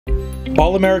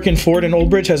All American Ford in Old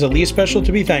Bridge has a lease special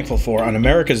to be thankful for on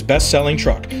America's best-selling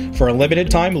truck. For a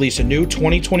limited time, lease a new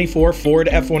 2024 Ford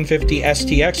F-150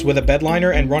 STX with a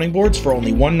bedliner and running boards for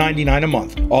only $199 a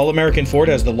month. All American Ford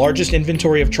has the largest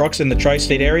inventory of trucks in the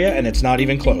tri-state area, and it's not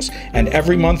even close. And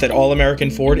every month at All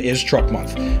American Ford is Truck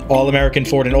Month. All American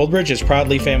Ford in Old Bridge is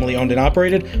proudly family-owned and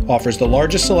operated, offers the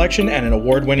largest selection and an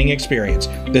award-winning experience.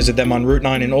 Visit them on Route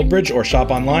 9 in Old Bridge or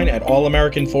shop online at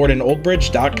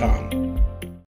allamericanfordinoldbridge.com.